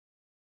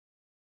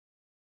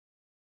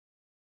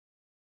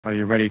Are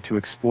you ready to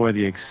explore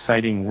the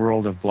exciting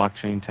world of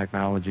blockchain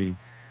technology?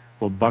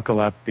 Well,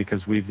 buckle up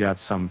because we've got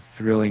some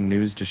thrilling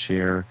news to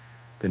share.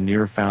 The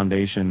Near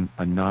Foundation,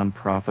 a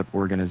non-profit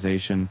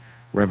organization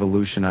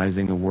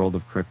revolutionizing the world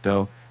of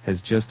crypto,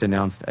 has just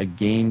announced a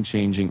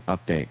game-changing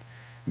update.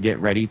 Get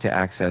ready to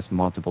access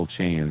multiple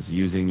chains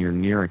using your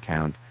Near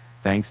account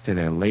thanks to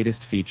their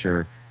latest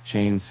feature,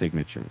 chain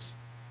signatures.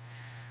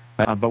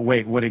 But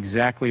wait, what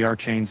exactly are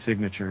chain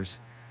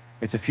signatures?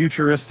 It's a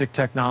futuristic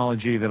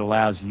technology that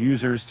allows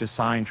users to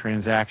sign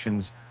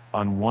transactions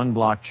on one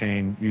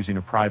blockchain using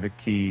a private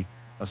key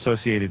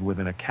associated with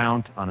an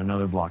account on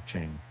another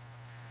blockchain.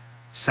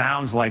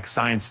 Sounds like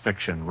science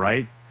fiction,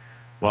 right?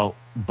 Well,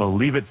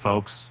 believe it,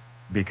 folks,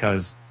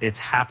 because it's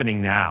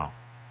happening now.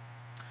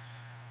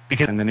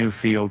 And the new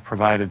field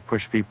provided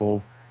push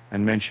people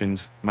and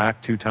mentions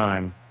Mac 2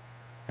 time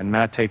and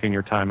Matt taking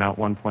your time out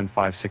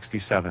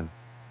 1.567.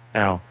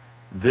 Now,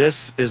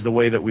 this is the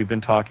way that we've been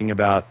talking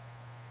about.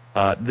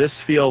 This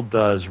field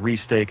does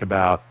restake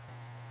about,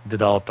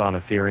 developed on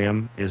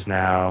Ethereum, is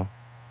now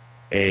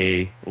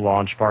a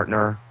launch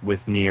partner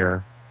with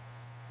Near,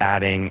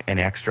 adding an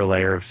extra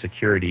layer of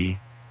security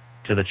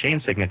to the chain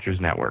signatures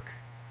network.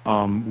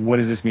 What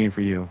does this mean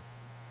for you?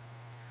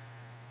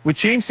 With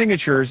chain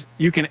signatures,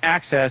 you can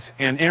access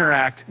and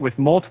interact with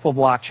multiple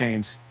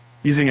blockchains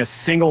using a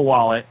single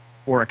wallet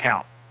or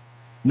account.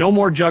 No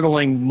more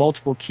juggling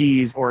multiple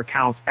keys or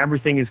accounts.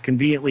 Everything is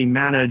conveniently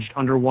managed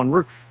under one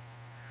roof.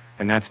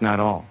 And that's not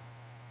all.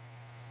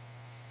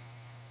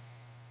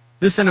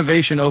 This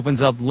innovation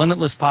opens up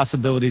limitless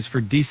possibilities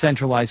for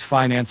decentralized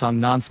finance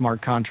on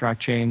non-smart contract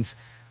chains,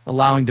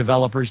 allowing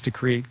developers to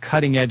create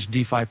cutting-edge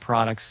DeFi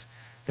products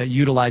that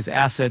utilize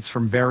assets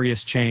from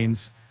various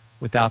chains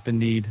without the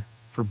need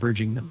for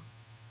bridging them.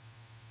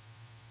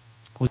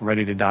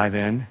 Ready to dive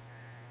in?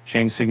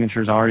 Chain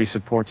Signatures already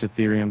supports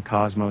Ethereum,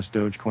 Cosmos,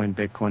 Dogecoin,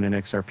 Bitcoin, and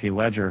XRP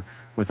Ledger,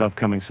 with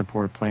upcoming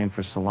support planned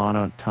for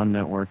Solana, Ton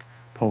Network,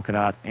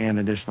 Polkadot, and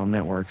additional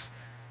networks.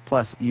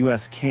 Plus,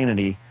 US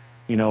Canada,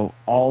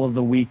 all of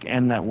the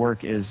weekend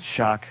network is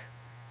shock,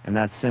 and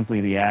that's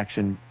simply the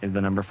action is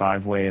the number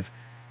 5 wave,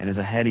 and is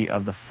ahead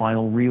of the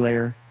final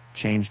relayer,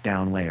 change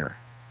down layer.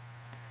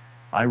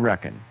 I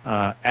reckon.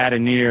 At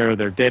Near,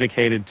 they're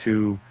dedicated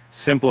to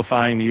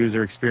simplifying the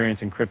user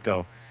experience in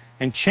crypto.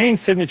 And Chain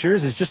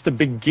Signatures is just the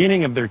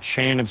beginning of their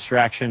chain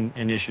abstraction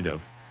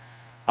initiative.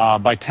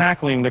 By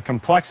tackling the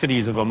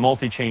complexities of a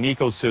multi-chain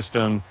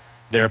ecosystem,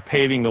 they're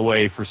paving the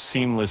way for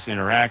seamless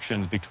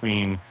interactions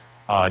between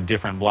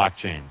different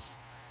blockchains.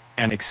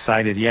 And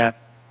excited yet?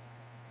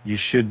 You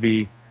should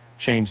be.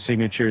 Chain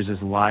Signatures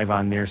is live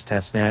on Near's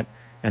testnet,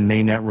 and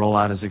mainnet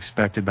rollout is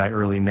expected by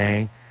early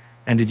May.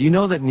 And did you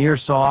know that Near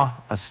saw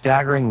a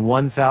staggering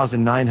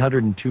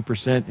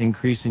 1,902%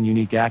 increase in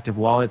unique active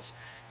wallets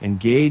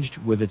engaged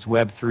with its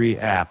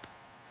Web3 app?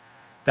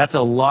 That's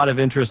a lot of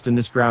interest in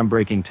this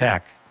groundbreaking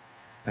tech.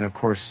 And of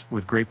course,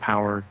 with great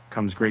power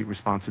comes great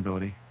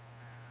responsibility.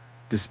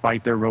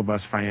 Despite their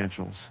robust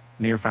financials,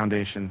 Near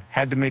Foundation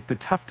had to make the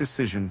tough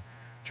decision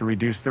to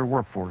reduce their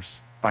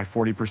workforce by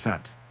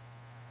 40%.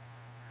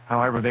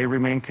 However, they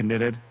remain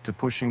committed to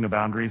pushing the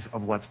boundaries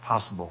of what's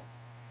possible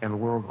in the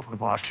world of the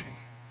blockchain.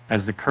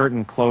 As the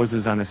curtain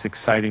closes on this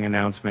exciting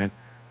announcement,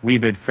 we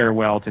bid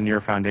farewell to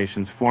Near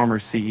Foundation's former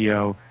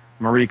CEO,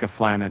 Marika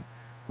Flannett,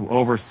 who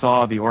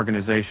oversaw the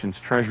organization's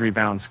treasury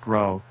balance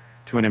grow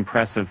to an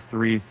impressive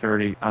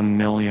 $330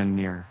 million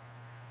Near,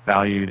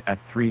 valued at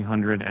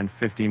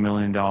 $350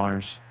 million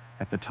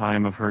at the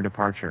time of her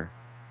departure.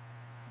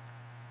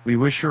 We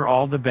wish her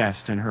all the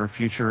best in her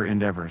future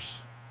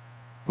endeavors.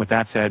 With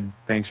that said,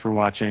 thanks for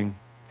watching,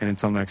 and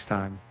until next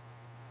time.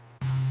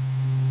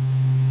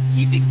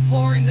 Keep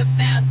exploring the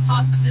vast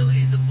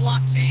possibilities of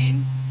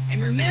blockchain,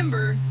 and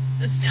remember,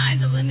 the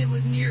sky's the limit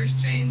with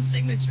Near's chain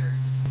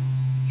signatures.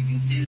 You can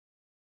see